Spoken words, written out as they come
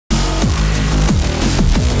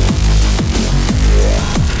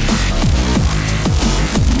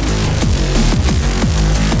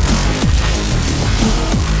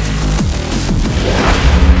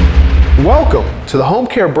to the Home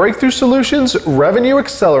Care Breakthrough Solutions Revenue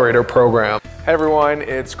Accelerator Program. Hey everyone,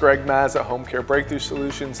 it's Greg Maz at Home Care Breakthrough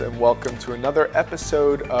Solutions, and welcome to another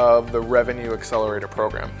episode of the Revenue Accelerator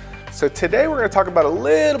Program. So today we're going to talk about a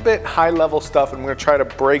little bit high-level stuff, and I'm going to try to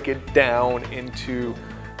break it down into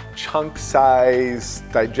chunk size,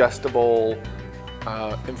 digestible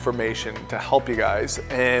information to help you guys.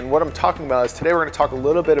 And what I'm talking about is today we're going to talk a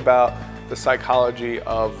little bit about the psychology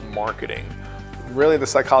of marketing, really the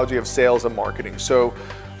psychology of sales and marketing. So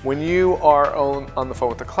when you are on the phone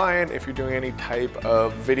with a client, if you're doing any type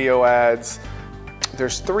of video ads,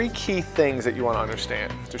 there's three key things that you want to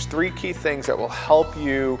understand. There's three key things that will help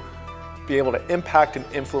you be able to impact and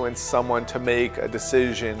influence someone to make a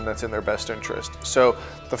decision that's in their best interest. So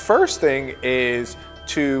the first thing is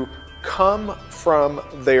to come from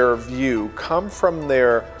their view, come from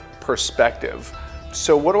their perspective.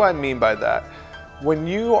 So what do I mean by that? When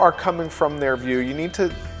you are coming from their view, you need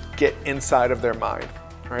to get inside of their mind.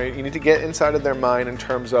 Right? You need to get inside of their mind in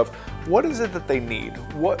terms of what is it that they need?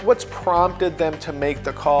 What's prompted them to make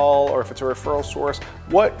the call, or if it's a referral source,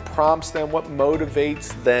 what prompts them, what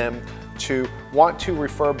motivates them to want to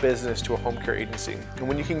refer business to a home care agency? And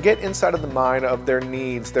when you can get inside of the mind of their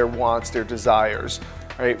needs, their wants, their desires,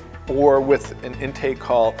 right? Or with an intake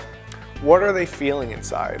call, what are they feeling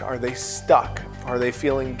inside? Are they stuck? Are they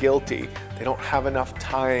feeling guilty? They don't have enough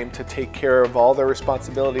time to take care of all their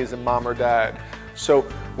responsibilities as mom or dad. So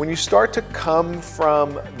when you start to come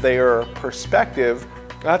from their perspective,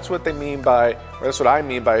 that's what they mean by, or that's what I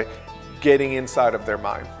mean by getting inside of their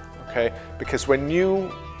mind, okay? Because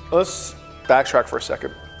let's backtrack for a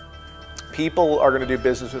second. People are gonna do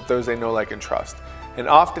business with those they know, like, and trust. And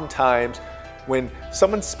oftentimes, when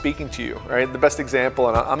someone's speaking to you, right? The best example,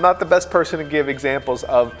 and I'm not the best person to give examples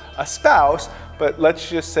of a spouse, but let's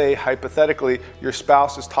just say hypothetically, your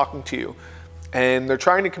spouse is talking to you and they're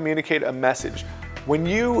trying to communicate a message. When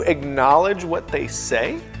you acknowledge what they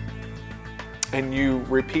say and you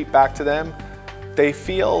repeat back to them, they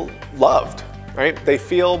feel loved, right? They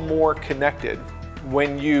feel more connected.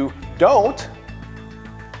 When you don't,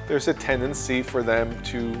 there's a tendency for them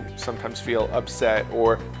to sometimes feel upset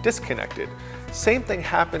or disconnected. Same thing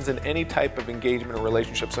happens in any type of engagement or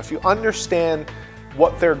relationship. So if you understand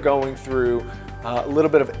what they're going through, a little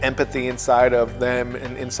bit of empathy inside of them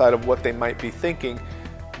and inside of what they might be thinking,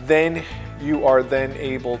 then you are then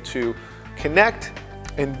able to connect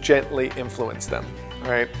and gently influence them, all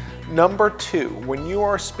right? Number two, when you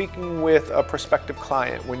are speaking with a prospective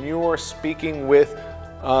client, when you are speaking with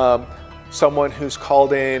someone who's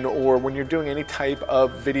called in, or when you're doing any type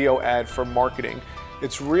of video ad for marketing,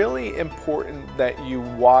 it's really important that you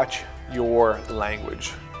watch your language.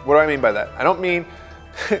 What do I mean by that? I don't mean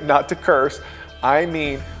not to curse. I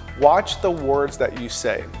mean, watch the words that you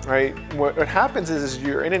say, right? What happens is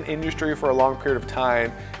you're in an industry for a long period of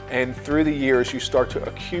time, and through the years you start to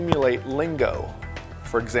accumulate lingo.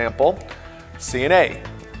 For example, CNA.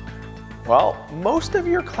 Well, most of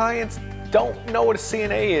your clients don't know what a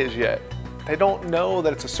CNA is yet. They don't know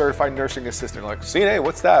that it's a certified nursing assistant. Like, CNA,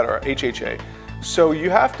 what's that? Or HHA. So you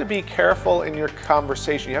have to be careful in your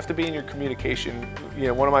conversation. You have to be in your communication. You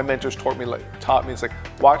know, one of my mentors taught me, it's like,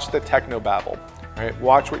 watch the technobabble, right?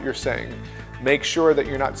 Watch what you're saying. Make sure that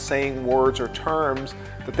you're not saying words or terms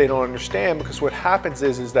that they don't understand, because what happens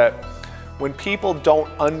is that when people don't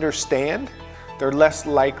understand, they're less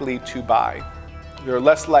likely to buy. They're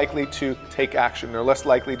less likely to take action. They're less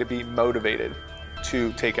likely to be motivated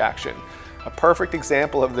to take action. A perfect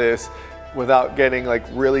example of this, without getting like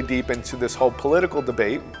really deep into this whole political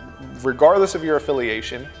debate, regardless of your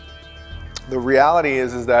affiliation, the reality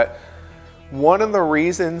is that one of the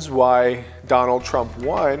reasons why Donald Trump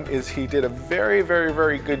won is he did a very, very,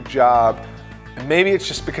 very good job. And maybe it's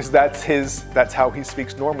just because that's how he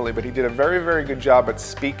speaks normally, but he did a very, very good job at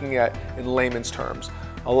speaking in layman's terms.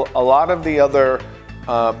 A lot of the other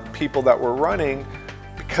people that were running,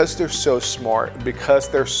 because they're so smart, because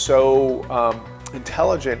they're so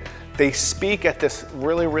intelligent, they speak at this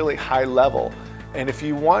really, really high level. And if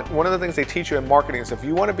you want, one of the things they teach you in marketing is if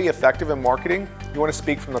you want to be effective in marketing, you want to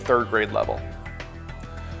speak from the third grade level.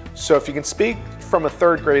 So if you can speak from a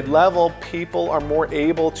third grade level, people are more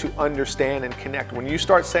able to understand and connect. When you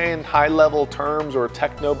start saying high level terms or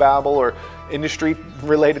technobabble or industry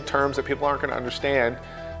related terms that people aren't going to understand,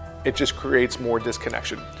 it just creates more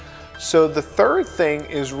disconnection. So the third thing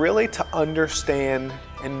is really to understand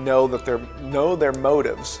and know their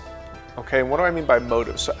motives. Okay, and what do I mean by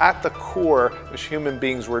motives? So at the core, as human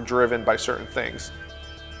beings, we're driven by certain things.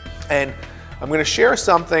 And I'm going to share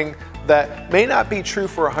something that may not be true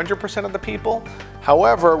for 100% of the people.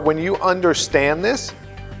 However, when you understand this,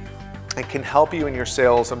 and can help you in your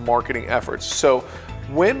sales and marketing efforts. So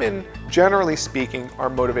women, generally speaking, are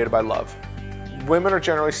motivated by love. Women are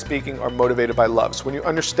generally speaking are motivated by love. So when you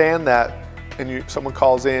understand that and someone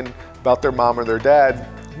calls in about their mom or their dad,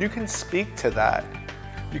 you can speak to that.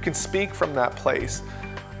 You can speak from that place.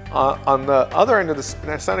 On the other end of it's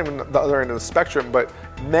not even the other end of the spectrum, but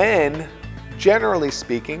men, generally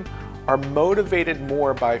speaking, are motivated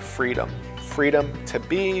more by freedom. Freedom to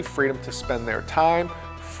be, freedom to spend their time,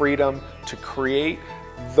 freedom to create.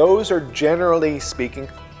 Those are generally speaking,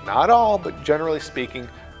 not all, but generally speaking,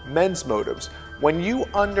 men's motives. When you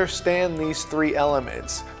understand these three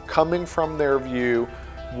elements, coming from their view,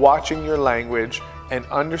 watching your language, and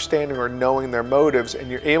understanding or knowing their motives, and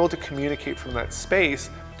you're able to communicate from that space,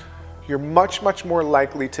 you're much, much more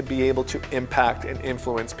likely to be able to impact and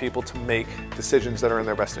influence people to make decisions that are in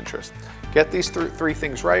their best interest. Get these three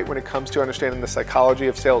things right when it comes to understanding the psychology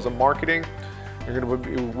of sales and marketing. You're going to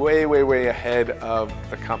be way, way, way ahead of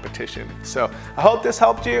the competition. So I hope this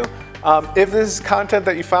helped you. If this is content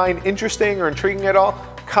that you find interesting or intriguing at all,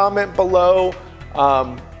 comment below,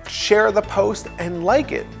 share the post, and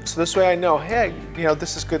like it. So this way I know, hey,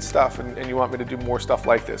 this is good stuff and you want me to do more stuff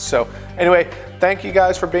like this. So anyway, thank you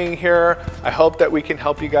guys for being here. I hope that we can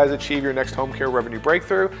help you guys achieve your next home care revenue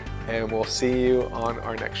breakthrough, and we'll see you on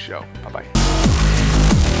our next show. Bye-bye.